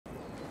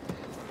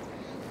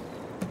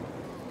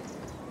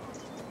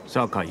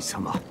酒井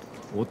様、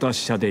お達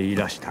者でい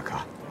らした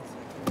か。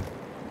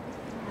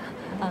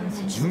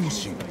純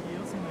真、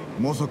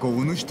まさかお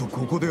主と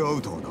ここで会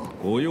うとはな。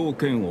ご用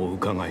件を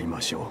伺いま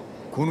しょ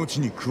う。この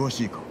地に詳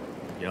しいか。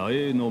野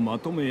営のま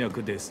とめ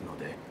役ですの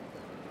で。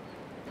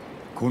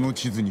この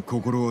地図に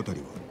心当た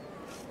りは。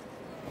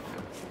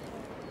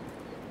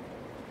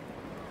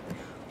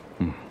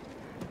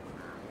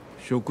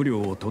食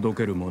料を届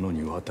ける者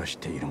に渡し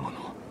ているもの。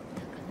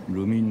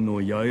流民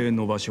の野営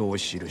の場所を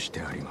記し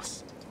てありま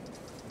す。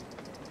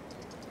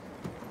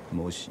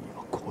もしや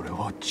これ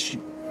は血。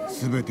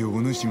全てお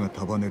主が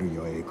束ねる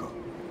野営か。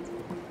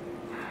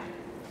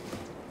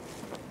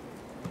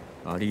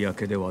有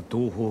明では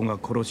同胞が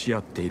殺し合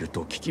っている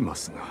と聞きま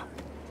すが。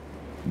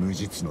無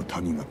実の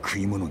民が食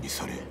い物に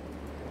され、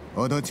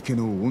足立家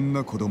の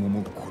女子供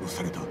も殺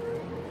された。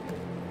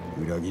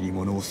裏切り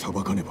者を裁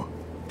かねば。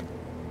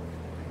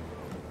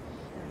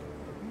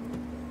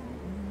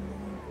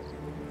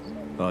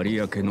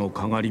有明の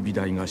かがり火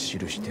台が記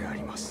してあ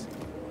ります。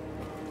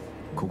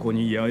ここ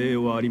に野営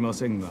はありま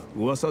せんが、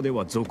噂で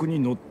は賊に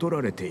乗っ取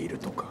られている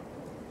とか。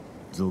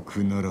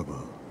賊なら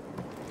ば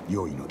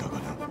良いのだが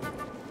な。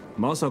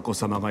政子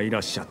様がいら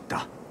っしゃっ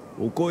た。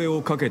お声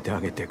をかけてあ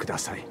げてくだ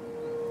さい。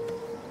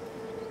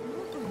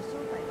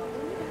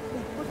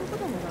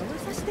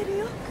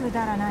く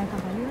だらないこ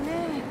と言う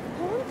ね。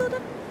本当だ。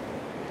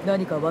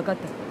何か分かっ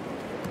たか。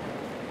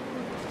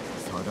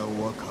貞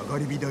夫はかが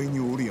り火台に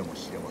おるやも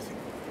しれません。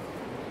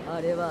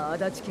あれは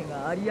足立家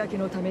が有明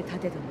のため建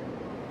てたの。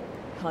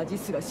恥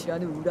すら知ら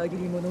ぬ裏切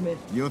り者め。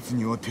奴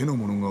には手の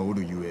者がお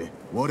るゆえ、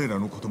我ら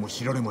のことも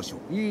知られましょ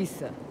う。いい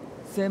さ。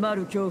迫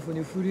る恐怖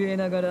に震え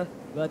ながら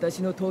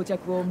私の到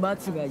着を待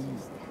つがいい。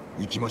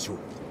行きましょう。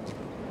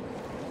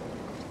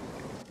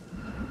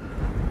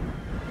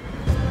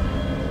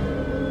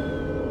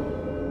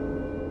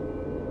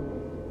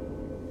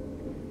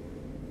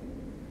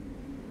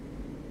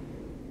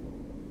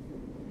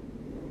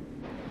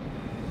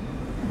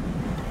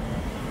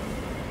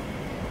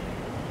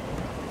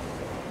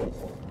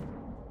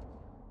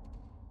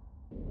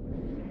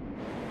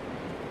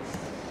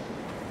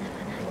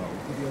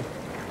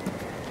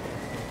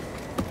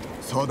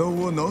貞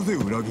夫はなぜ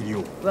裏切り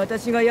を。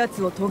私が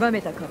奴を咎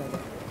めたからだ。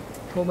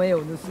米を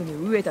盗み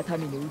飢えた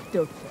民に売って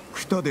おった。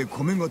クタで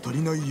米が足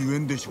りないゆえ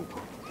んでしょう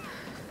か。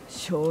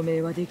証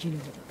明はできぬの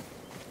だ。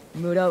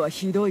村は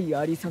ひどい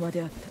ありさま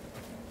であった。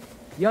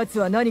奴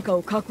は何か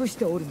を隠し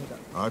ておるのだ。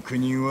悪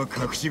人は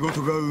隠し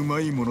事がう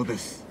まいもので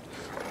す。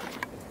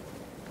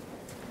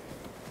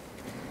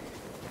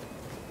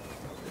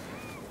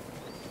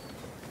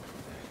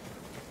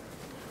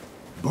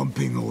万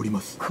兵がおりま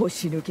す。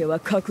腰抜け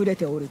は隠れ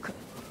ておるか。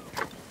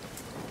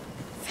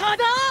サ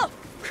ダオ、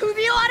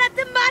首を洗っ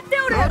て待っ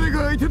ておれ。誰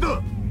が相手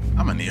だ。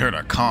 I'm gonna need her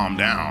to calm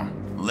down.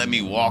 Let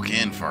me walk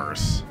in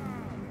first.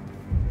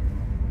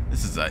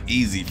 This is an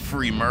easy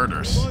free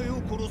murders.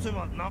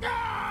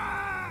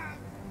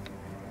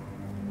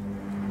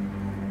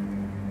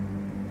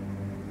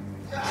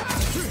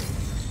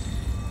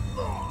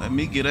 Let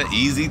me get an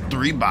easy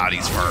 3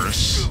 bodies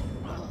first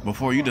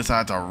before you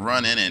decide to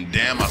run in and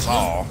damn us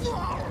all.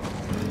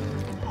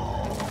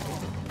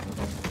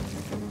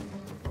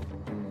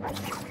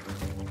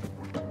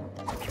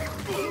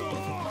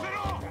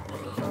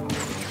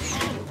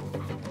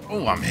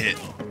 Oh, I'm hit.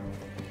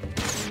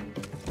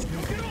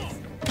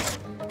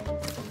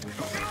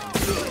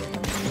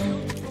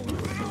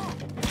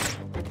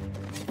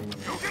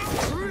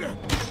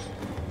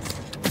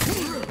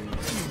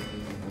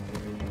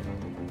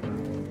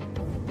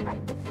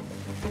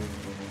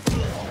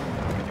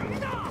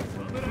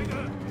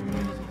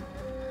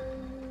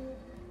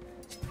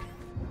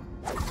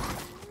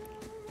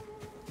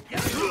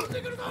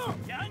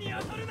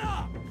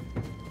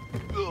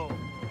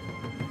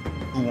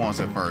 Who wants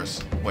it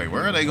first? Wait,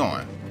 where are they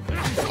going?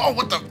 Oh,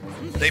 what the?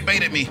 They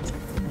baited me.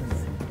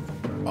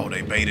 Oh,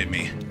 they baited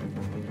me.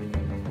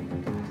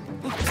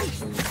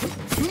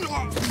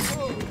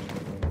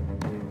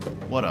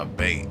 What a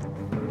bait.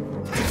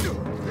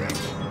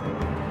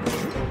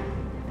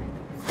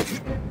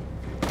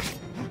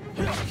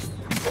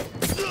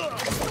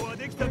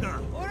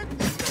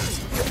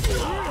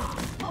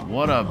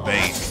 What a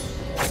bait.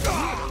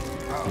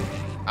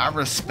 I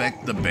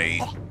respect the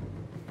bait.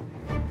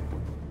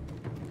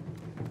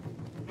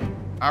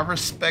 I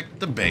respect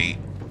the bait.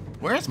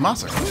 Where's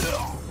Masako?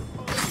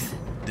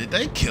 Did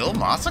they kill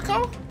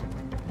Masako?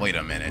 Wait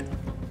a minute.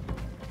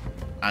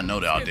 I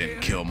know y'all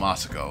didn't kill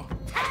Masako.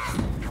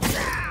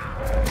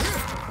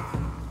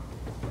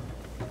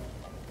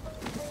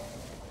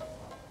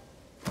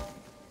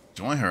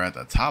 Join her at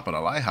the top of the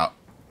lighthouse.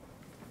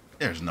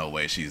 There's no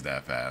way she's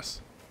that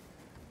fast.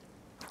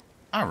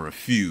 I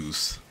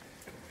refuse.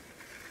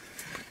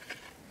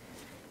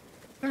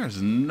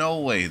 There's no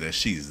way that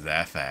she's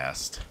that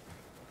fast.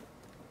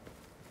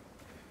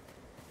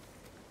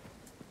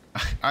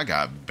 I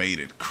got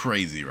baited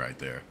crazy right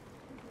there.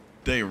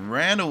 They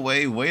ran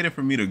away, waited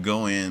for me to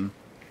go in.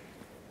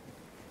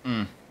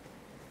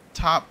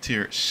 Top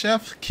tier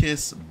chef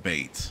kiss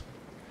bait.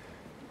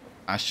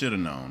 I should have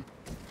known.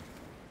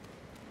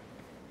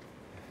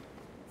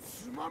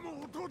 様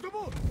も弟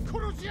も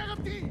殺しやがっ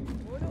て。己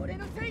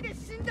のせいで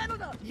死んだの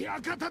だ。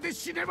館で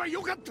死ねば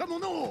よかったも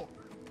のを。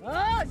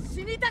ああ、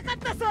死にたかっ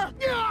たさ。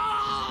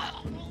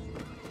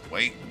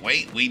Wait,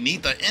 we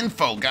need the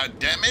info, god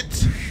damn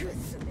it!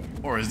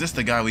 Or is this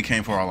the guy we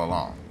came for all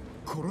along?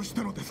 殺し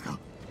たのですか。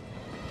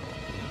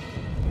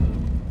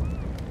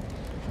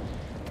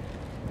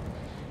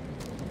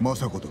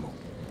政子殿。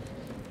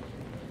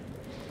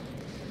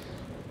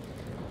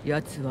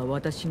奴は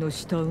私の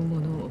慕う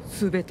者を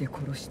全て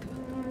殺した。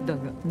だ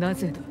がな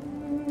ぜだ。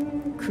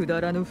く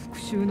だらぬ復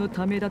讐の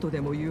ためだと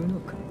でも言うの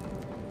か。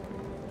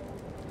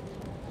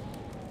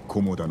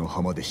菰田の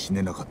浜で死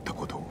ねなかった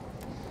ことを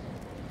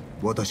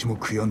私も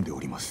悔やんでお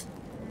ります。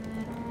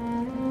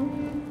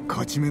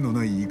勝ち目の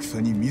ない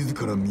戦に自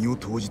ら身を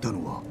投じた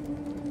のは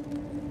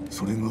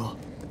それが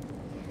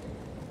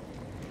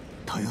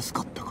たやす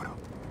かったから。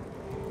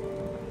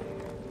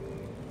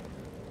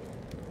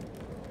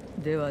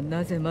では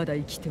なぜまだ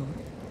生きておる。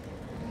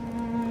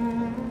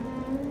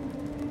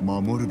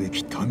守るべ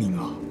き民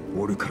が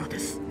おるからで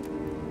す。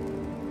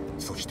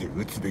そして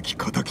討つべき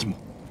仇も。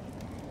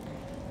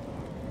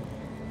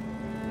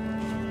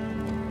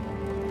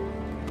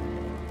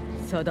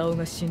貞夫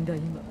が死んだ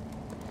今、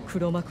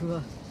黒幕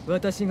は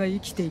私が生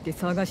きていて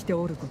探して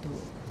おることを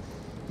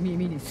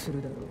耳にす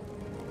るだろ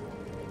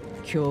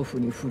う。恐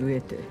怖に震え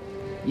て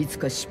いつ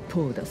か尻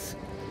尾を出す。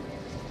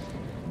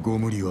ご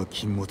無理は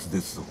禁物で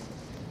すぞ。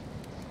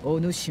お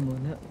主も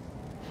な。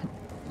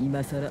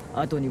今さら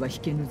後には引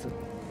けぬぞ。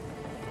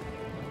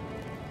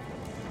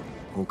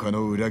他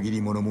の裏切り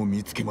者も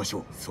見つけましょ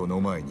う。そ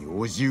の前に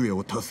叔父上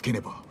を助け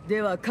ねば。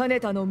では金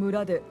田の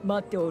村で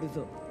待っておる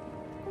ぞ。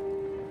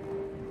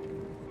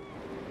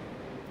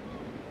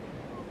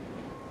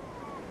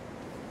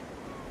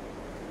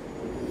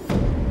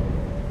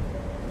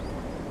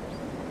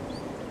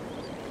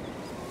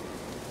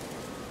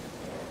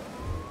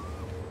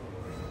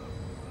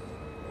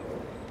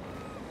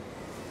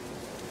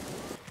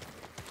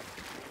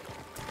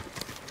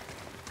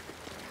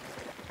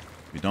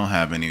We don't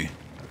have any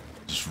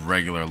just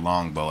regular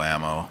longbow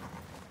ammo.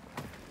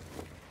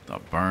 The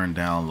burned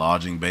down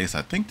lodging base.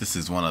 I think this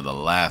is one of the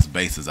last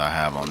bases I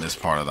have on this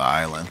part of the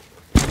island.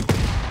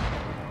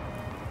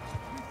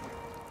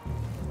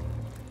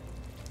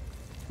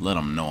 Let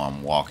them know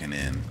I'm walking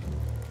in.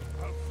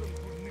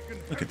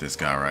 Look at this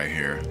guy right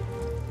here.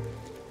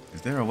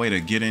 Is there a way to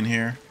get in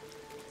here?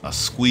 A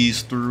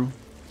squeeze through?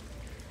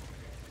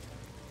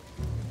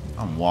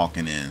 I'm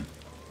walking in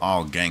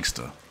all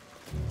gangsta.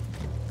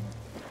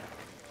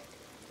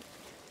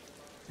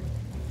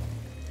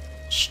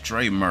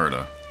 Straight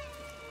murder.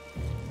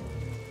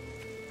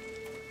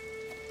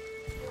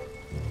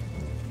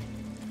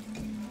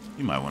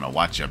 You might want to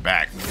watch your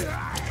back.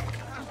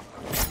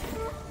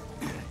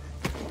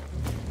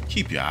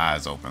 Keep your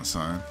eyes open,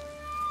 son.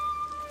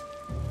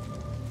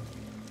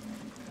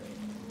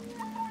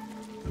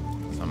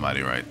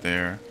 Somebody right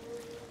there.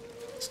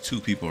 There's two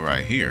people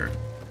right here.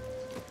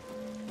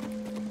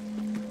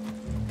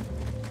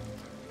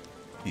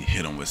 He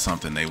hit them with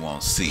something they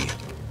won't see.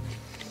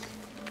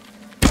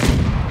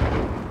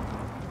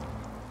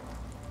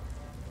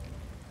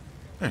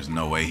 There's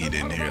no way he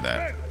didn't hear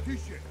that.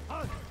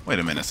 Wait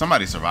a minute,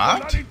 somebody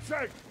survived?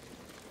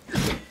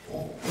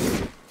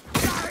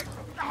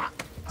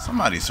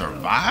 Somebody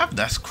survived?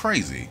 That's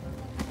crazy.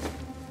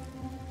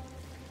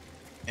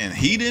 And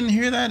he didn't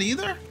hear that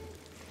either?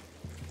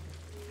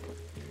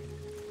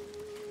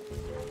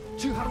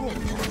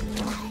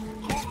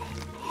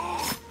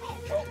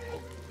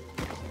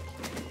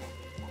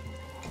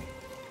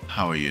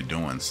 How are you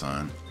doing,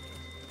 son?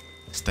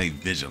 Stay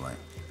vigilant.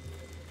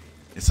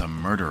 It's a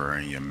murderer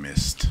in your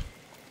midst.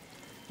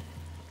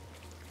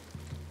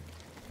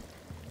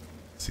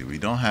 See, we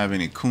don't have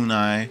any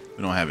kunai.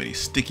 We don't have any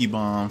sticky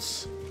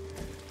bombs.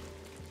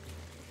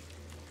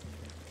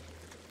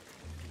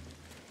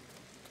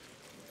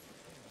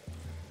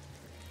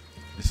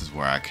 This is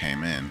where I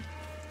came in.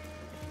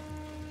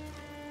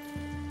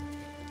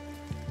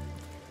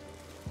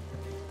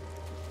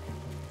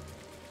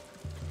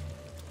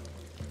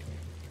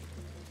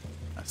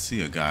 I see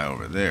a guy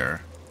over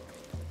there.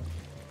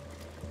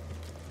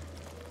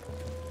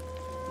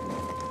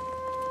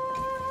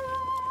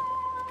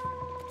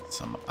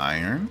 Some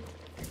iron,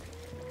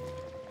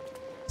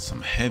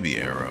 some heavy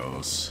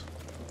arrows,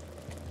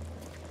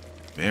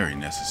 very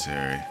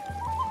necessary.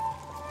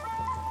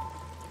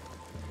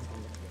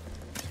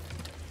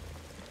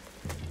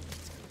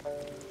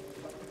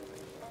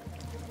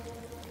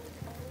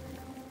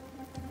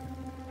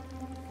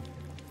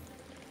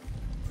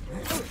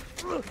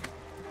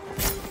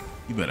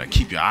 You better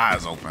keep your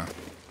eyes open.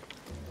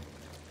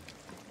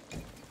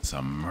 It's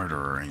a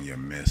murderer in your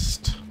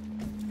midst.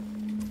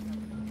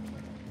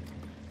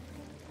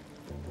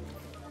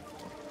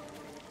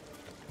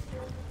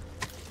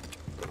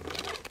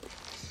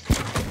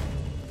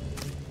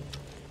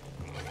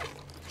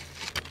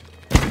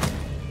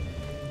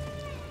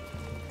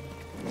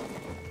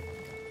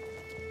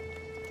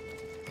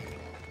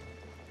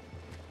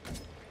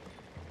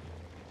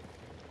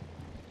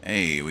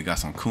 Hey, we got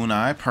some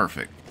kunai.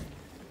 Perfect.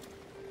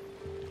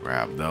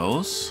 Grab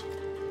those.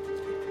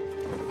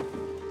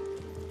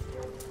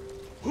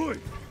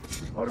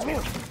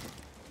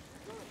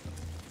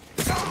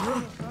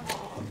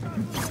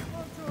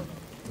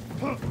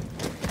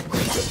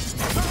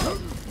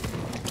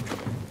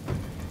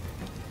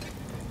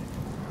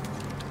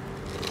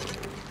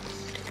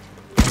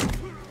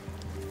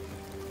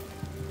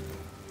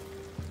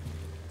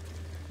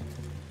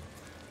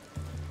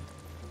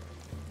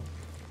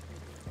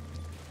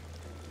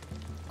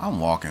 I'm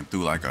walking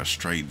through like a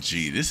straight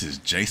G. This is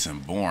Jason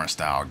Bourne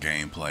style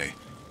gameplay.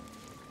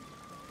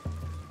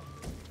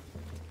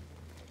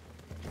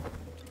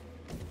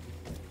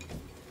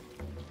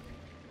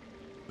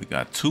 We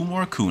got 2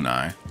 more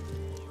kunai.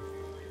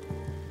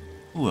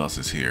 Who else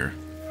is here?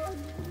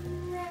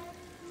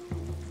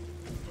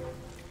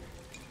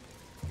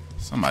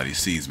 Somebody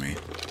sees me.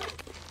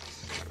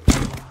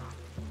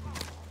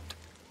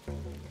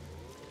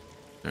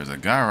 There's a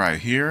guy right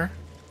here.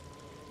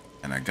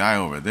 And a guy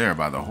over there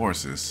by the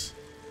horses.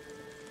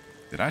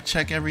 Did I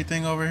check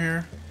everything over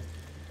here?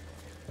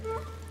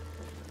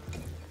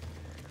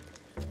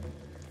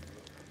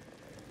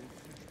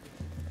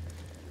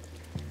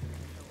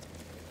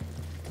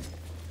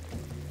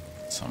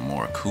 Some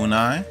more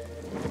kunai.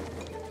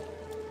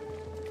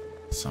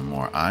 Some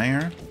more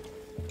iron.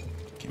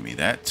 Give me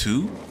that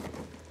too.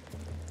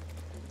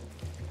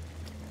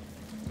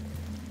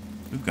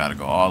 We've got to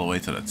go all the way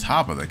to the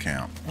top of the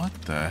camp. What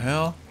the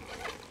hell?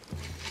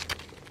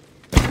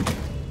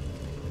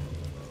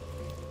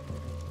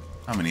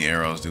 How many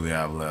arrows do we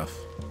have left?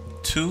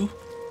 2?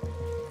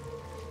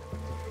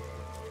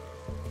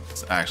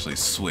 Let's actually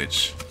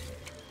switch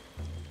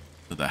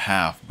to the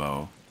half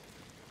bow.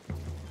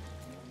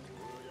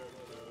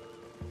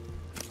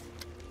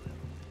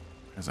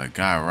 There's a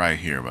guy right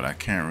here, but I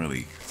can't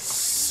really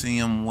see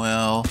him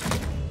well.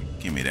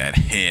 Give me that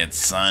head,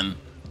 son.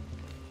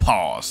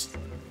 Pause.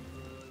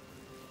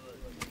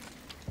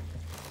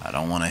 I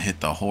don't want to hit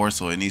the horse,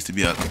 so it needs to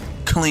be a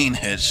clean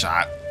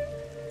headshot.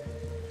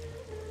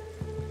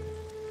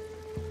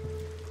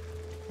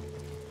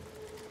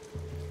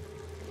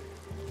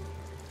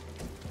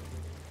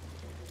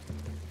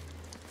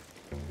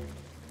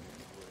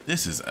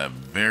 This is a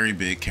very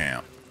big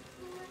camp.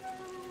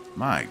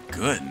 My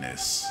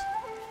goodness.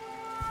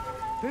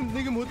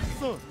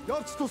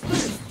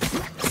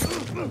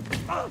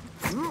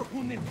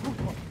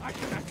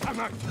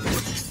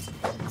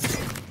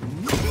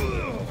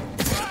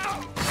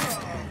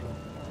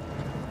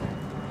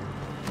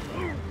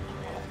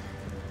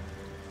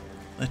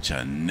 Let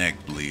your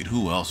neck bleed.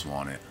 Who else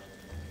want it?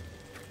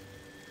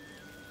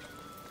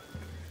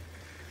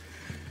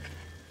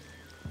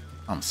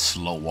 I'm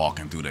slow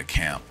walking through the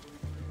camp.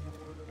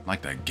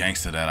 Like the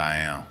gangster that I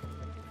am.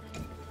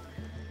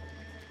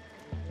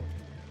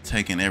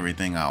 Taking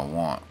everything I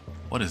want.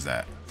 What is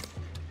that?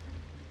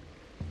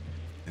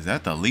 Is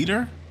that the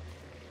leader?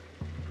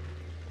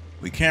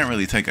 We can't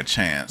really take a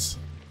chance.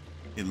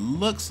 It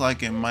looks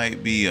like it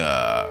might be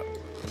a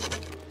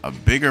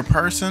bigger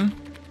person.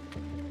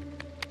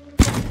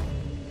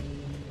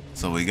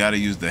 So we gotta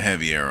use the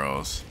heavy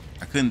arrows.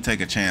 I couldn't take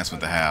a chance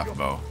with the half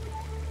bow.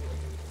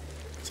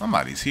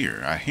 Somebody's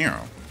here. I hear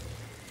him.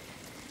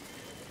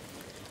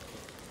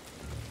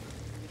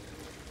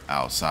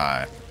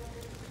 Outside.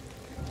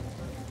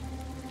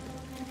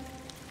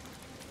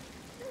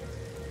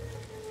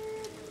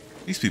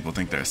 These people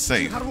think they're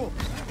safe.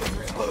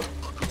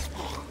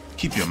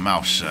 Keep your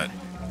mouth shut.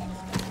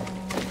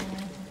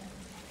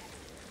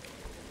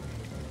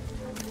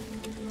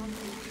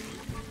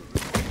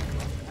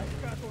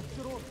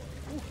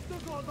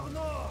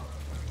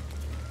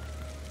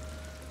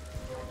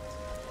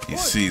 He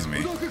sees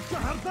me.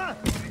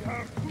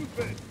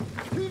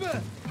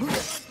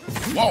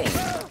 Whoa!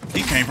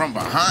 He came from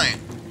behind.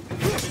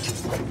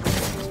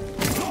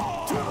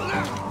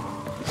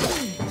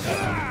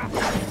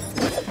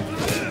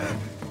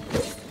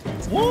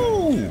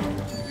 Woo!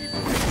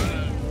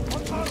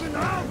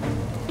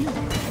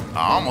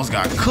 I almost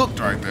got cooked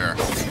right there.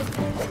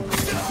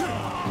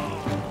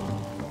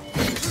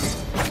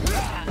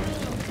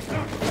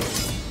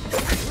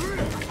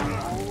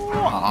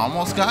 I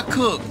almost got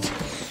cooked.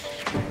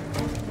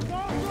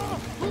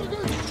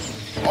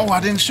 Oh, I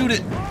didn't shoot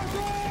it.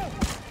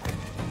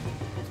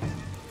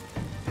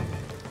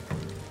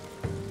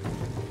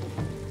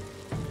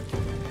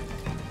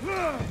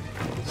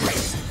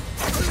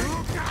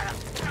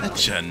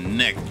 Let your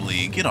neck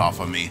bleed. Get off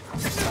of me.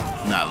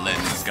 I'm not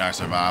letting this guy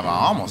survive.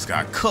 I almost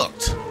got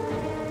cooked.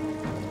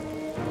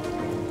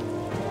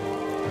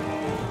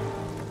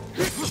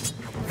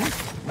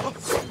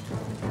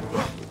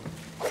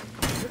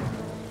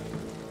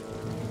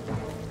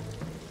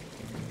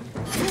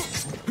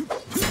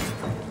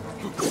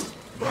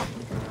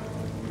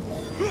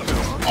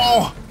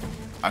 Oh!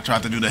 I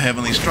tried to do the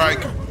heavenly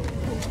strike.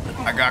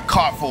 I got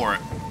caught for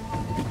it.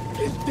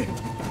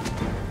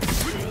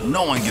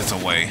 No one gets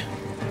away.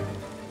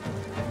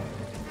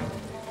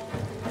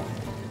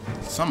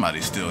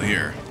 Somebody's still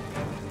here.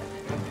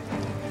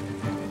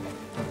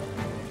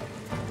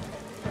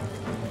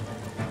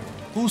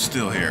 Who's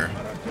still here?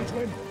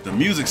 The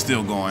music's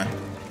still going.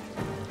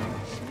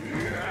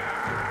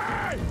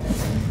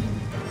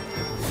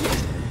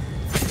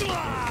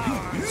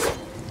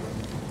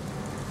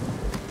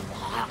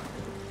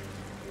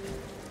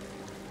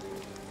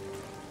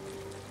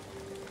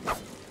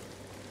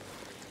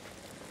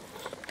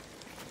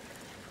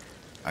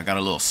 I got a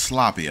little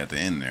sloppy at the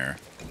end there,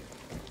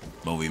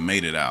 but we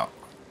made it out.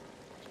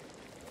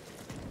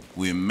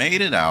 We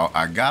made it out.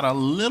 I got a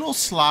little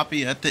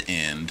sloppy at the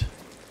end,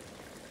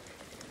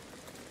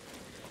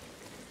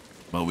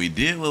 but we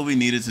did what we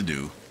needed to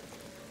do.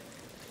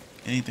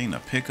 Anything to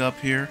pick up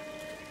here?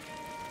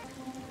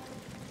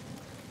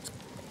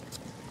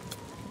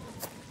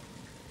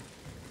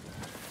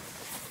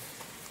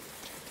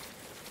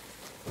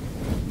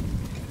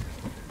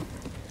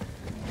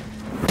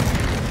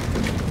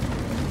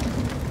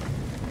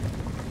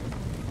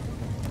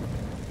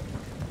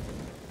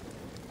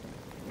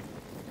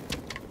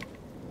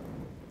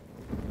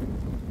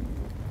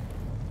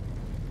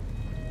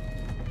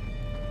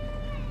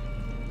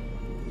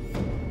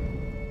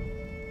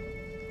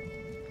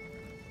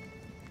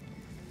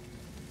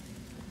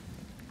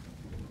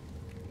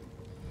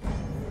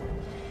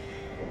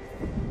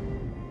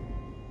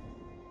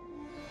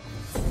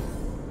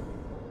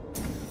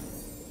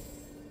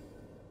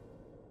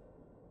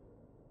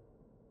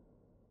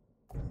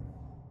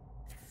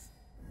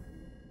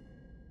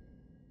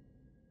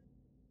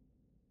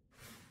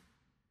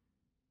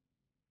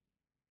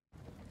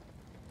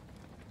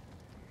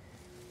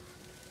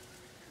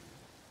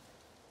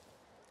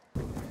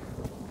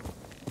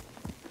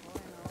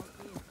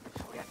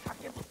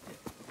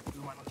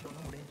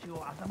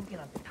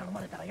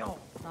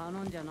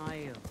頼んじゃな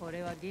いよ。こ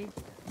れはゲージ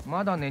だ。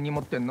まだ根に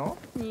持ってんの？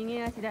逃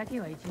げ足だけ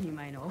は一人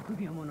前の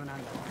臆病者なん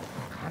だ。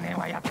金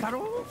はやった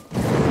ろ？さ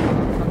っき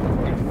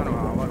言ったの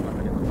は悪かっ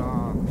たけどさ。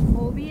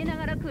怯えな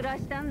がら暮ら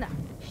したんだ。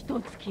一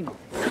月も。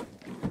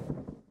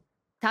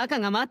タカ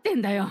が待って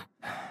んだよ。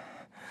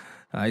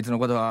あいつの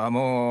ことは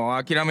も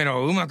う諦め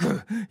ろ。うま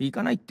くい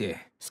かないって。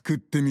救っ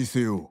てみ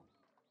せよ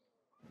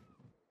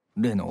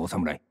う。例のお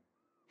侍。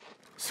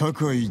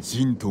酒井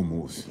仁と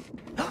申す。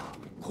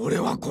これ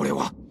は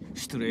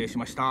失礼し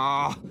ました。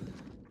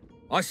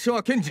あっし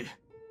は検事。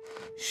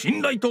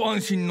信頼と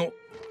安心の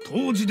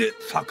当時で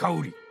酒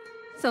売り。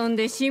そん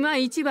で島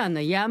一番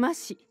の山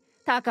師。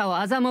タカを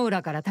アザモ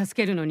浦から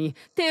助けるのに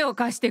手を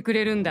貸してく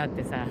れるんだっ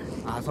てさ。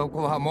あそ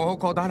こは猛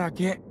虎だら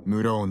け。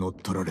村を乗っ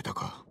取られた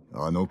か。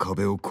あの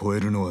壁を越え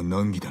るのは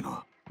難儀だ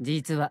な。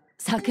実は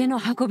酒の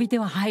運び手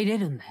は入れ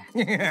るんだよ。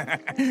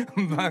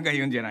バカ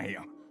言うんじゃない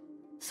よ。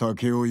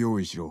酒を用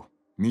意しろ。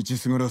道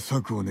すがら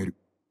策を練る。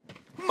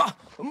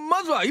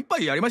まずは一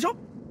杯やりましょう。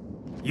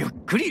ゆっ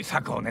くり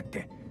策を練っ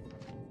て。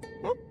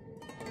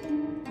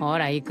ほ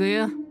ら行く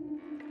よ。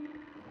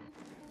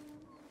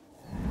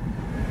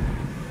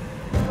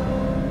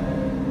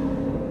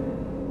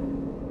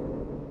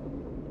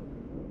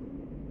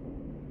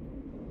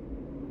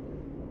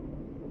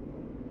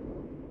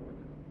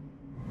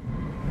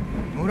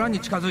村に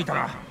近づいた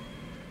ら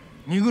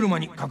荷車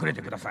に隠れ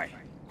てください。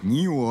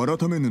荷を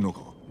改めぬのか。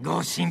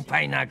ご心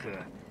配なく。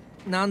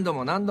何度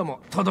も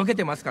届け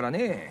てますから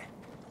ね。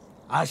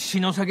あっ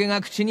しの酒が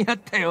口にあっ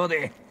たよう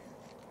で。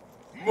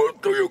もっ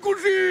とよこ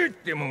せっ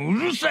てもう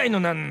るさいの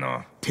なん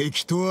の。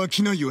敵と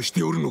商いをし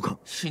ておるのか。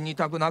死に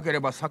たくなけれ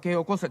ば酒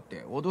よこせっ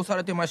て脅さ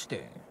れてまし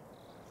て。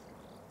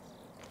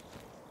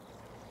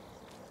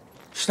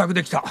支度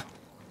できた。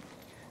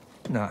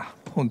なあ、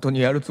本当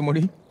にやるつも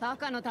り？タ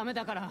カのため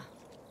だから。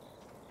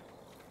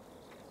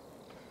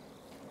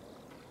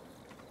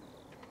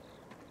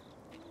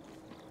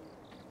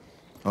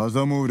ア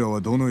ザモ浦は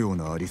どのよう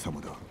なありさ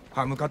まだ。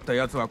歯向かった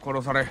奴は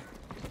殺され、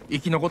生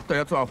き残った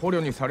奴は捕虜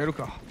にされる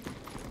か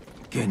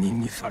下人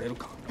にされる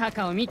か。タ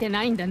カを見て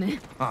ないんだね。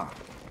ああ。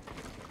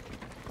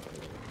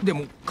で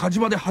も火事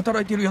場で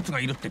働いている奴が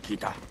いるって聞い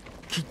た。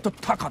きっと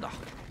タカだ。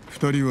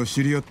二人は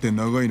知り合って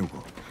長いの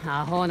か。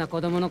アホな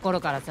子供の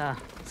頃からさ。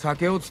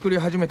酒を作り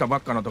始めたば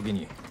っかの時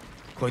に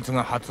こいつ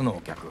が初の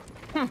お客。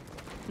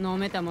飲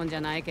めたもんじ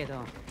ゃないけど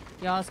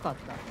安かっ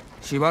た。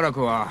しばら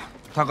くは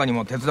タカに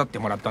も手伝って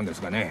もらったんで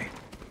すがね。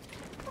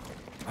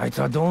あいつ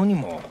はどうに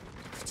も。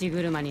口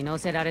車に乗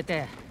せられ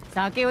て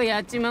酒をや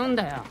っちまうん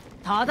だよ。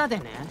ただで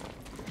ね。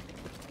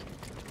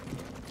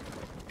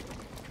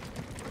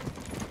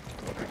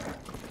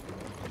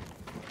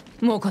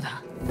猛虎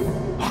だ。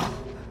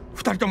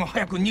二人とも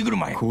早く荷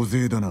車へ。小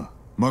勢だな。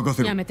任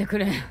せろ。やめてく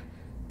れ。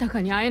タカ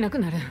に会えなく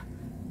なる。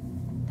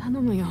頼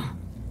むよ。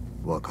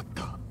わかっ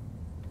た。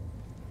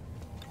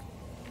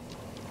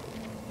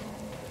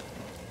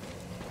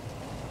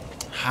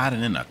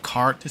Hiding in a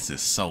cart? This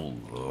is so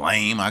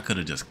lame. I could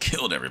have just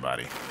killed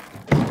everybody.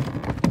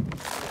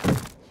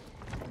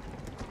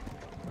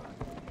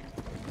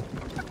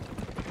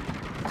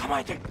 構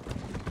えて。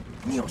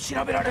荷を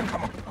調べられるか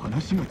も。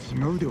話が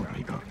違うではな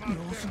いか。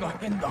様子が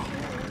変だ。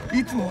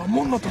いつもは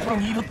門のところ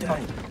にいるっての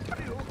に。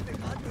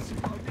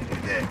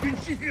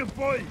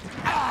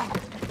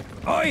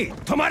おい、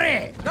止ま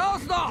れ。ダー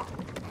スだ。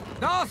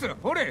ダース、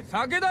ほれ、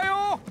酒だ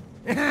よ。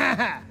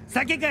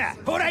酒か。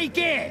ほら行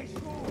け。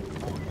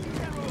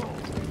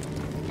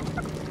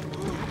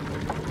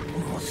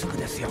もうすぐ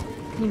ですよ。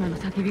今の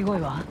叫び声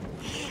は？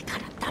いいか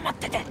ら黙っ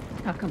てて。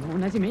タカも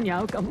同じ目に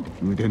遭うかも。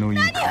腕のいい。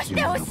何をし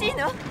てほしい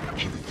の？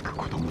傷つく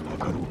こともな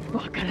かろう。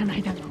わからな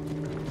いだろう。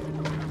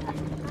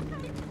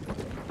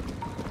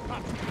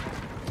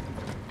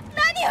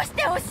何をし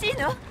てほしい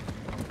の？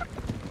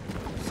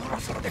そろ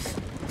そろです。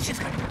静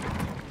かに。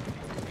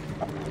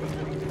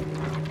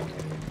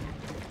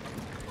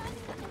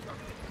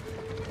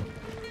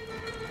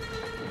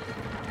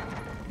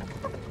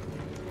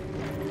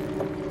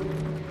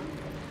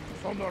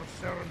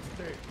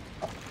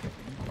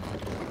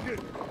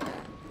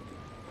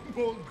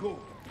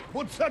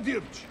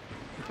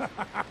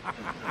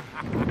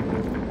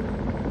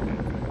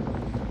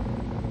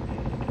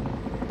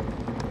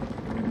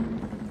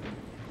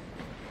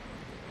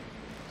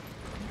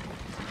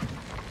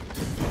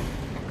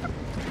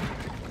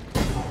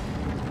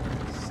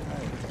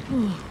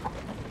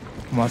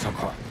まさ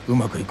かう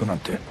まくいくなん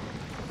て。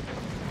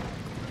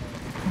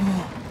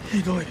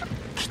ひどい。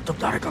きっと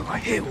誰かが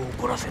兵を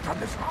怒らせたん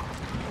ですが、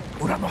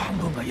裏の半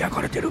分が焼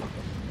かれてる。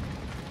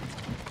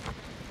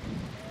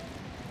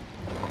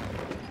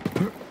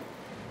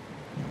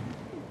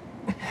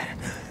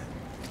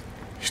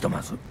ひと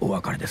まずお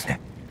別れです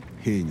ね。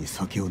兵に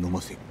酒を飲ま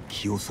せ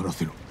気をそら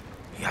せろ。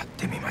やっ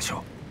てみまし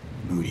ょ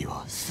う。無理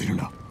はする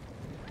な。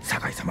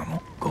酒井様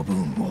もご武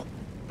運を。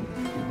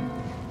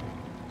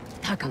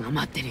タカが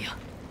待ってるよ。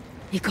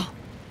行こう。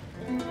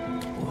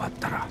終わっ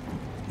たら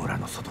村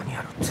の外に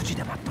ある辻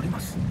で待っておりま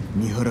す。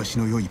見晴らし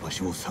の良い場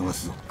所を探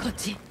すぞ。こっ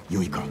ち。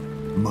良いか、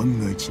万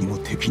が一にも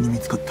敵に見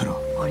つかったら。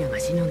俺が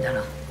死ぬんだ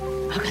ろ。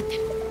分かって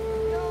る。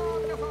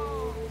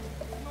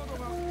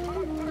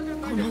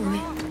この上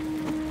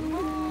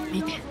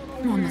見て、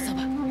門のそ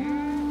ば。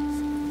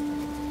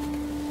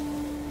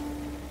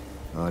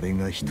あれ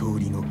が人売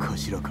りの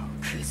頭か。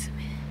クズ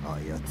め。あ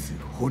やつ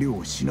捕虜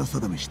を品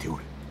定めしてお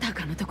る。タ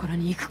カのところ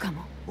に行くか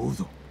も。追う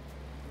ぞ。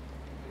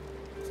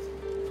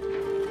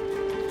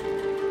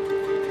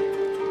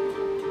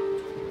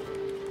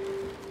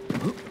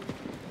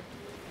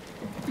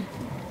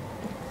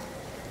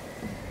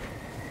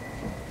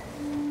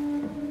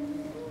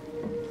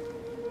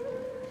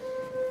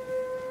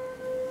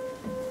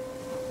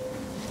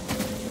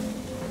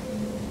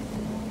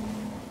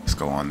Let's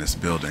go on this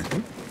building.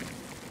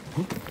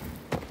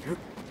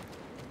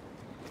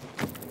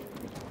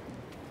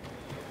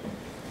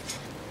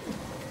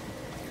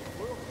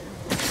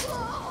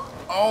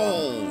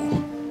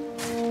 Oh!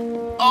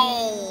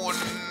 Oh,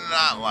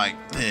 not like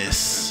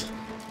this.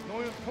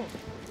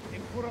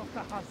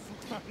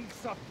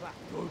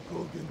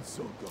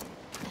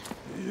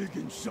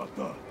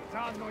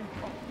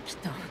 きっ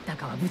とタ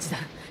カは無事だ。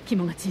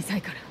肝が小さ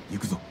いから。行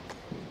くぞ。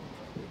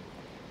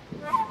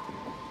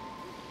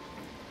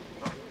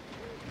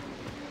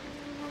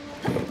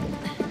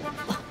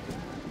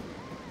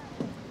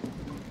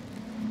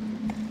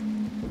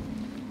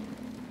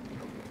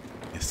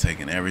It's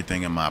taking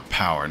everything in my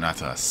power not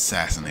to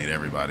assassinate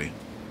everybody.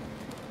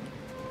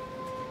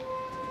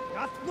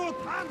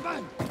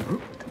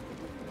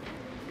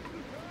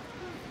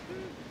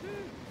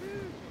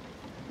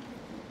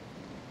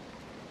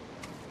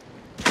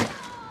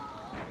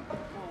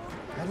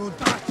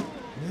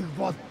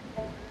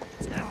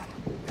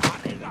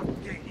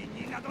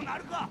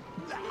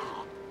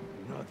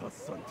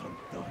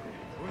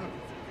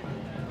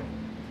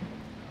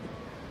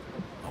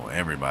 Oh,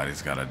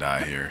 everybody's gotta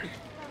die here.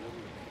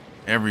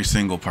 Every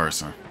single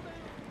person.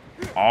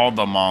 All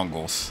the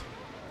Mongols.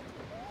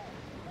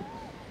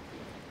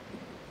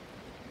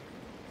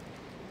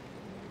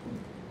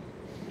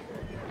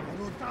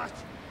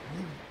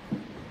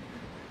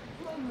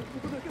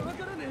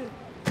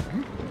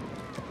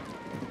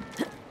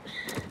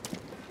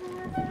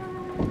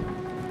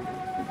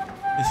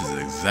 This is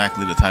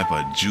exactly the type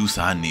of juice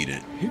I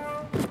needed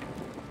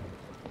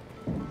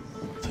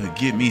to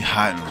get me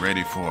hot and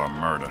ready for a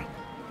murder.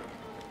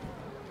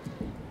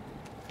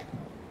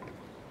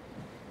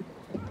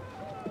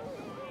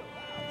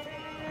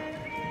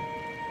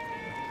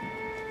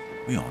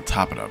 We on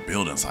top of the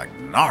buildings like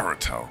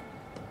Naruto.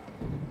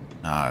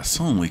 Now I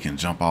assume we can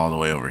jump all the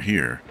way over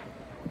here.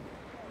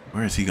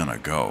 Where is he gonna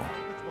go?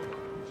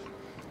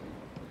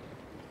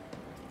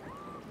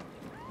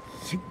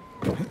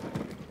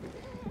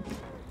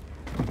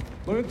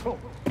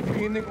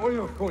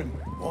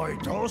おい、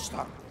どうし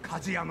た？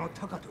鍛冶屋の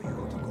タカとい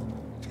う男、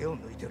手を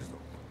抜いてるぞ。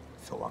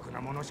粗悪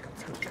なものしか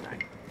作ってない。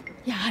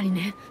やはり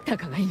ね、タ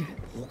カがいる。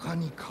他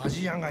に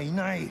鍛冶屋がい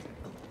ない。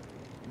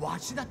わ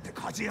しだって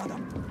鍛冶屋だ。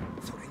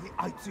それに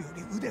あいつよ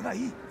り腕がい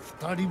い。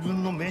2人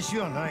分の飯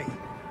はない。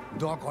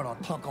だから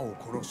タカを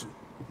殺す。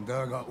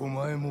だがお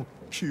前も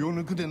気を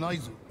抜くでない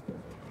ぞ。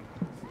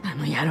あ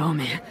の野郎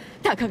め、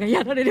タカが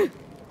やられる。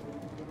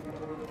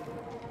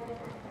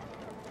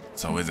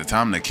So is it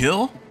time to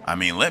kill? I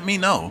mean, let me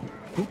know.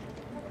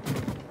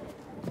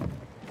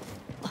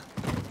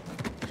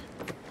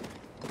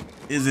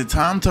 Is it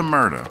time to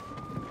murder?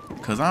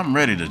 Cause I'm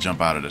ready to jump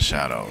out of the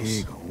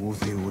shadows.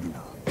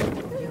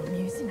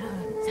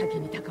 先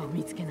にタカを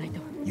見つけない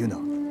と。ユナ、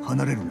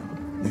離れるな。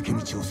抜け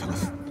道を探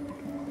す。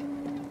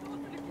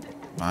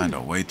Find a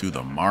way through the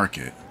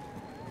market.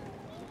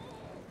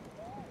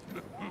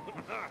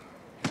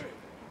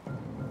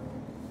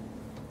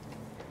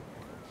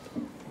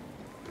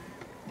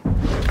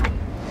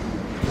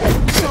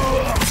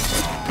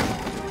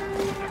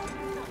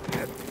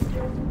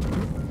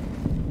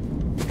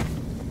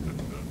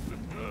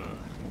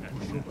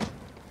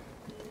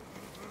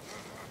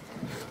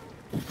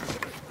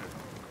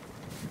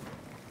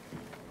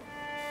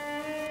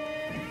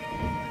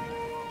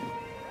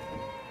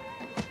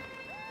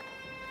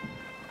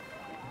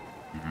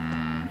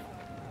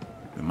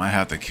 might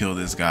have to kill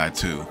this guy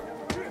too.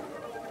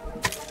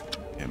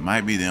 It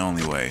might be the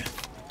only way.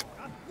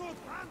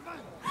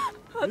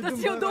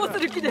 私をどうす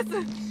る気です？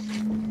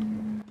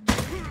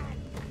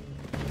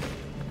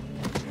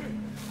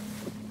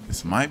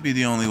 This might be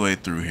the only way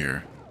through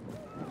here.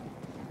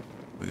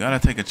 We gotta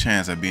take a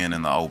chance at being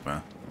in the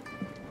open.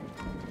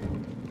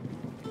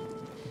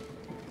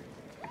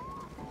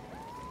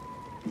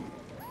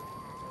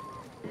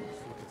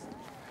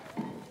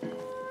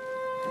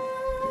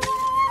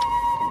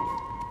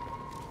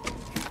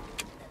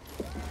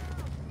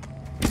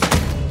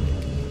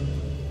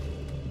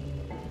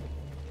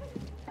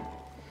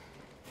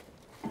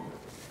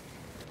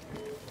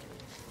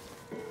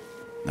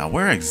 Now,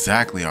 where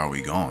exactly are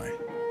we going?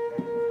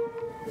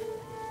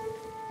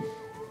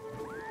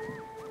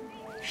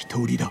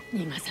 一人だ。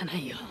逃がさな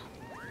いよ。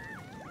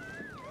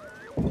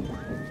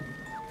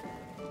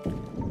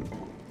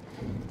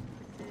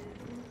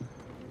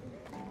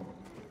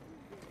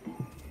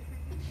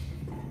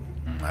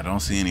I don't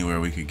see anywhere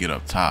we could get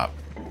up top.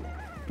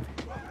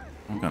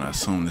 I'm gonna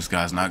assume this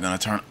guy's not gonna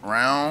turn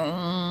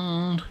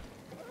around.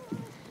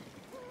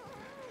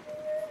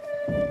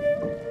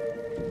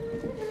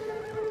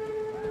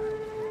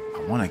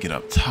 I wanna get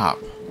up top,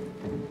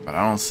 but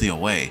I don't see a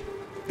way.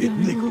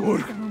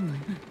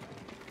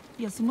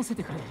 休ませ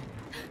てくれ。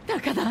タ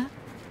カだ。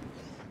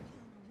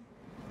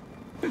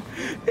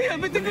や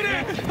めてく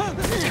れ。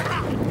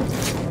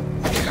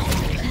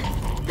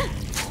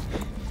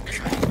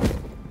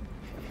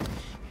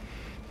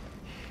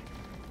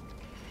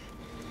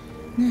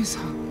姉さ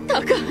ん。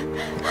タカ。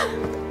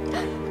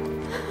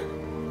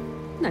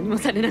何も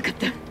されなかっ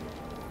た。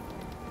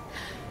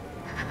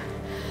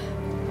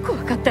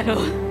怖かった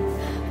ろう。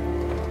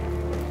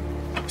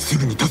す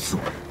ぐに立つぞ。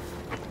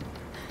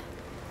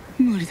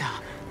無理だ。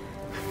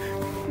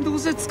どう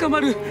せ捕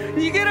まる。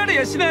逃げられ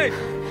やしない。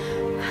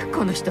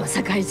この人は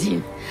社会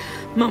人。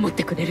守っ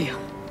てくれるよ。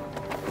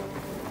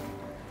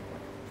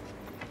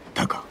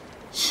タカ、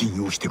信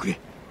用してくれ。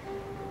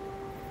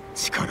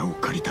力を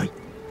借りたい。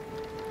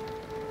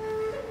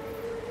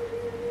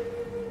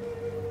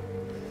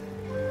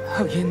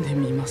励んで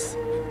みます。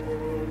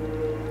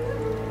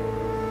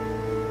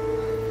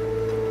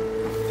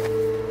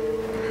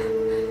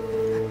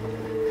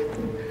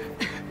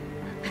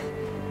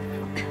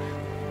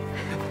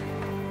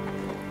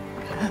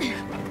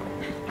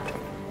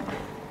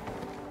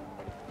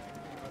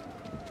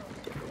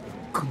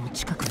この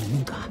近くの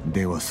門か。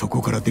ではそ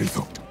こから出る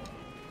ぞ。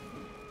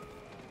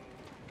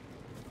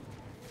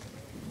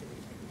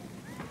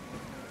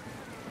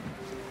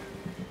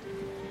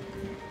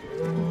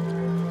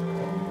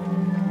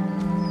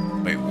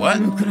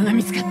ムクロが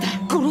見つかっ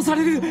た。殺さ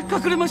れる。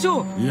隠れまし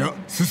ょう。いや、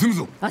進む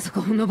ぞ。あそ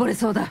こ登れ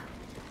そうだ。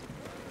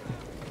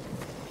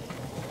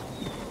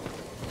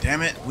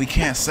Damn it, we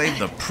can't save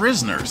the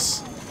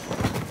prisoners.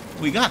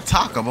 We got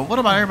Taka, but what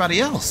about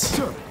everybody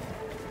else?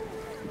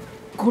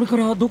 これか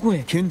らどこ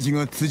へ？検事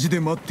が辻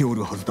で待ってお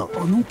るはずだ。あ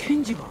の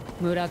検事が。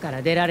村か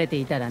ら出られて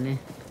いたらね。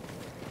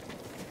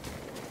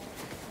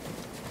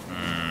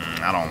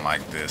I don't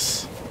like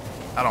this.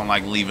 I don't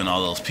like leaving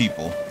all those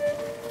people.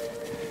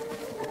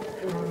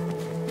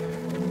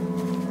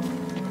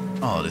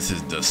 Oh, this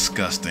is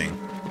disgusting.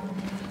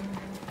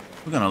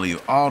 We're gonna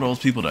leave all those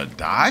people to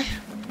die?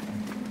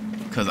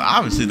 Because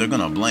obviously they're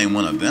gonna blame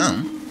one of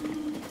them.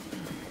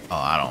 Oh,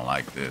 I don't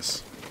like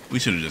this. We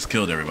should have just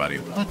killed everybody.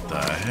 What the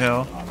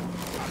hell?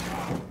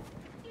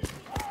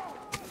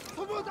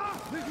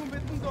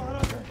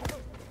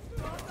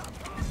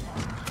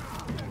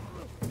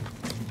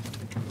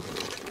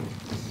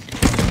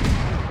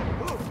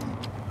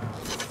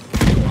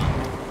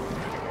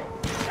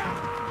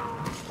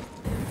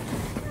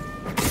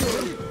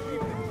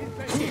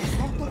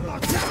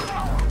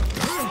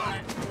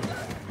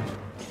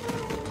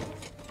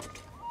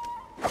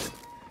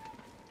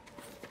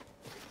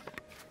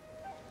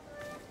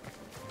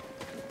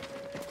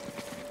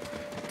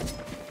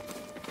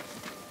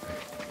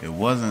 It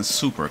wasn't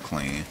super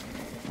clean.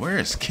 Where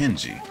is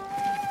Kenji?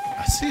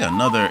 I see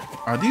another.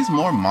 Are these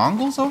more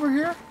Mongols over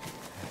here?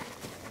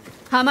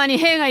 浜に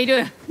兵がい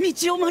る。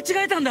道を間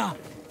違えたんだ。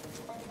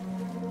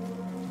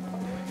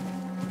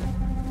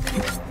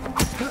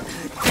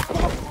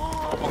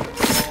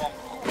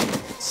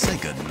Say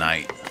good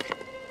night.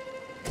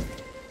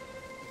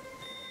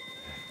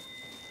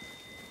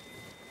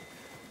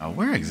 Now,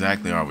 where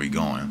exactly are we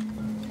going?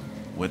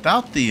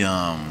 Without the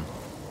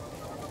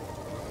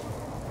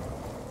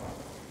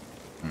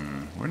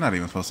we're not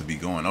even supposed to be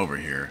going over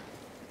here.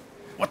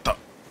 What the?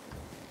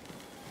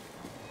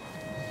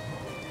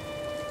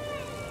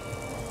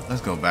 Let's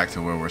go back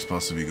to where we're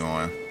supposed to be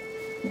going.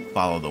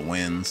 Follow the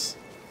winds.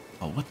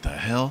 Oh, what the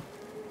hell?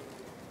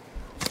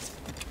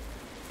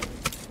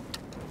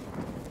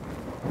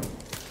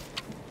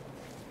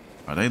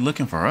 Are they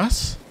looking for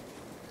us?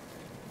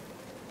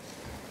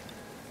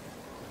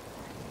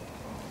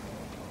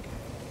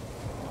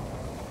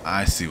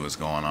 I see what's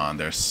going on.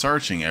 They're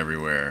searching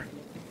everywhere.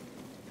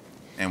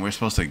 And we're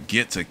supposed to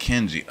get to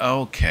Kenji.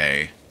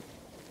 Okay.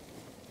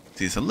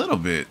 See, it's a little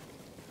bit...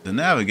 The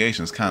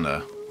navigation's kind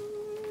of...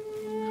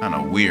 Kind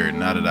of weird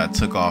now that I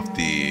took off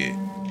the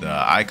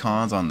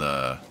icons on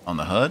the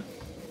HUD.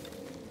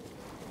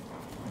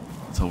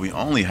 So we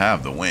only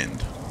have the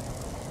wind.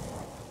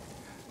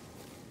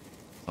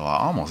 So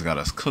I almost got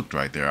us cooked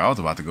right there. I was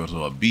about to go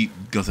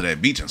to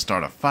that beach and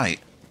start a fight.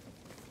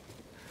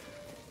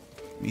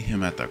 Meet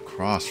him at the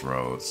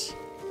crossroads.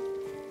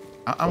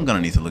 I'm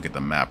gonna need to look at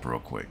the map real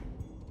quick.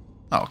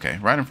 Oh, okay,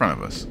 right in front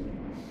of us.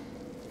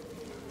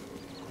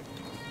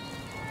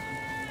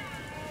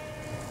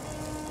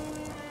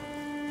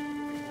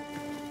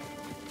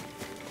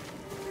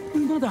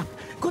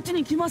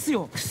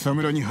草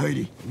むらに入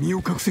り身を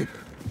隠せ。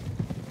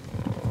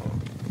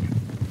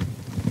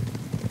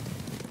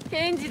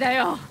ケンジだ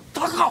よ。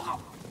タカ、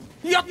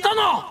やった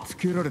な。つ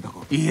けられたか。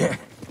いいえ、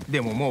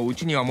でももう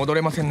家には戻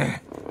れません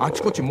ね。あ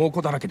ちこち猛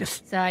虎だらけで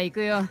す。さあ行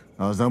くよ。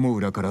アザモ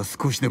浦から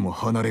少しでも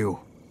離れ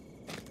よ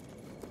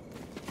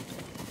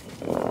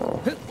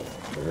お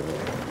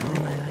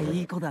前は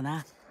いい子だ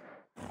な。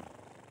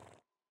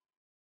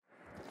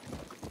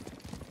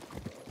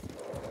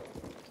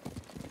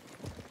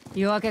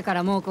夜明けか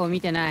ら猛虎を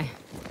見てない。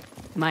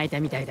撒いた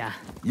みたいだ。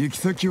う。行き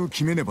先を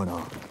決めねばな。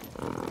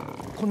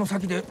この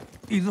先で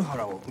伊豆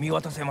原を見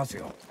渡せます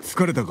よ。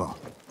疲れたか。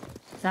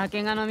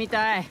酒が飲み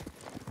たい。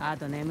あ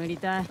と眠り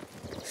たい。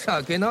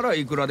酒なら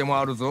いくらでも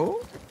あるぞ。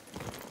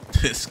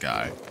This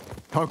guy.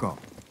 タカ、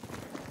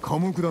寡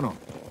黙だな。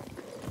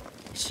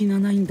死な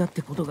ないんだっ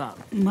てことが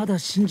まだ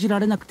信じら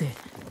れなくて。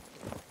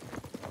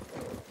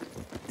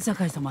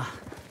酒井様、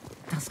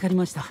助かり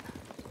ました。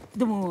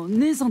でも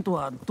姉さんと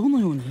はどの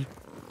ように？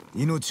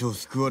命を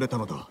救われた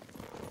のだ。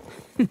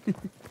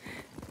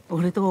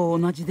俺と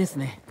同じです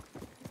ね。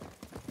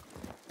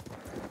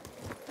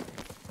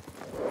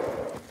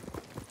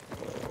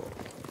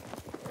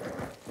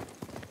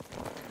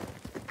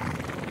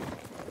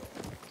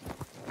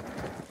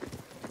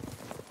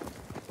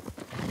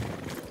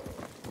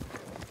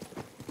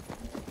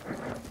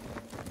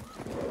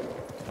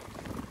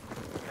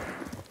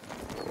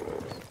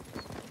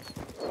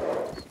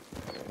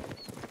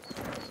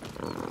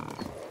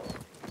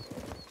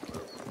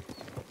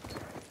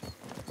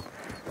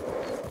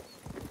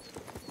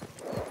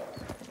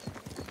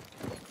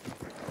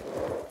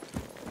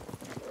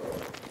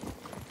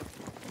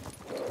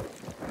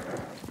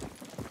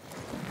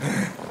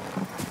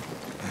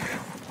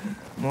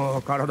も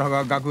う体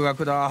がガクガ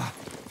クだ。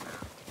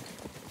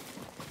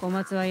小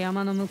松は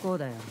山の向こう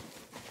だよ。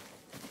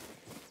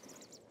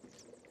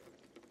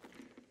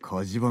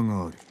火事場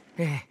がある。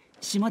ええ、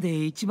島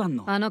で一番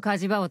の。あの火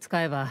事場を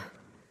使えば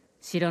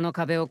城の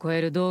壁を越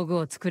える道具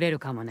を作れる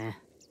かもね。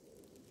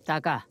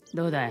タカ、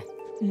どうだい？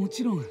も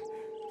ちろん。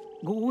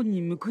ご恩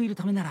に報いる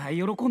ためなら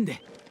喜ん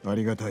で。あ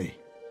りがたい。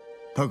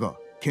タカ、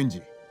ケン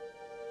ジ、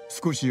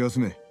少し休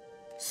め。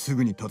す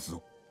ぐに立つ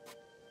ぞ。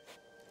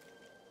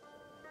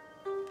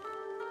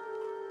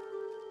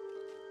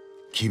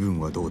気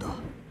分はどうだ？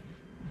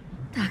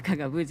タカ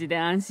が無事で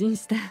安心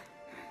した。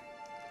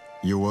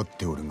弱っ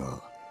ておるが、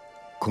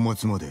小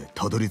松まで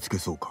たどり着け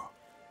そうか？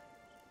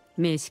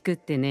飯食っ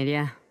て寝り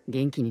ゃ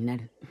元気にな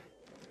る。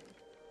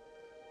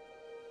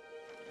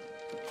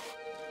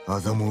ア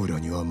ザモ浦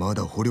にはま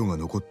だ捕虜が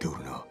残ってお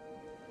るな。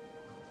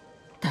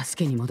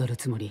助けに戻る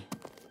つもり。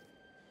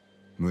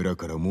村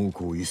から猛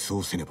虎を一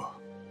掃せねば。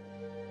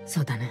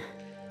そうだね。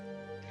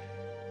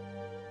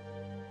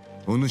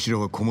お主ら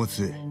は小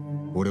松へ、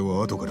俺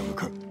は後から向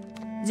かう。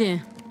ジ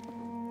ン、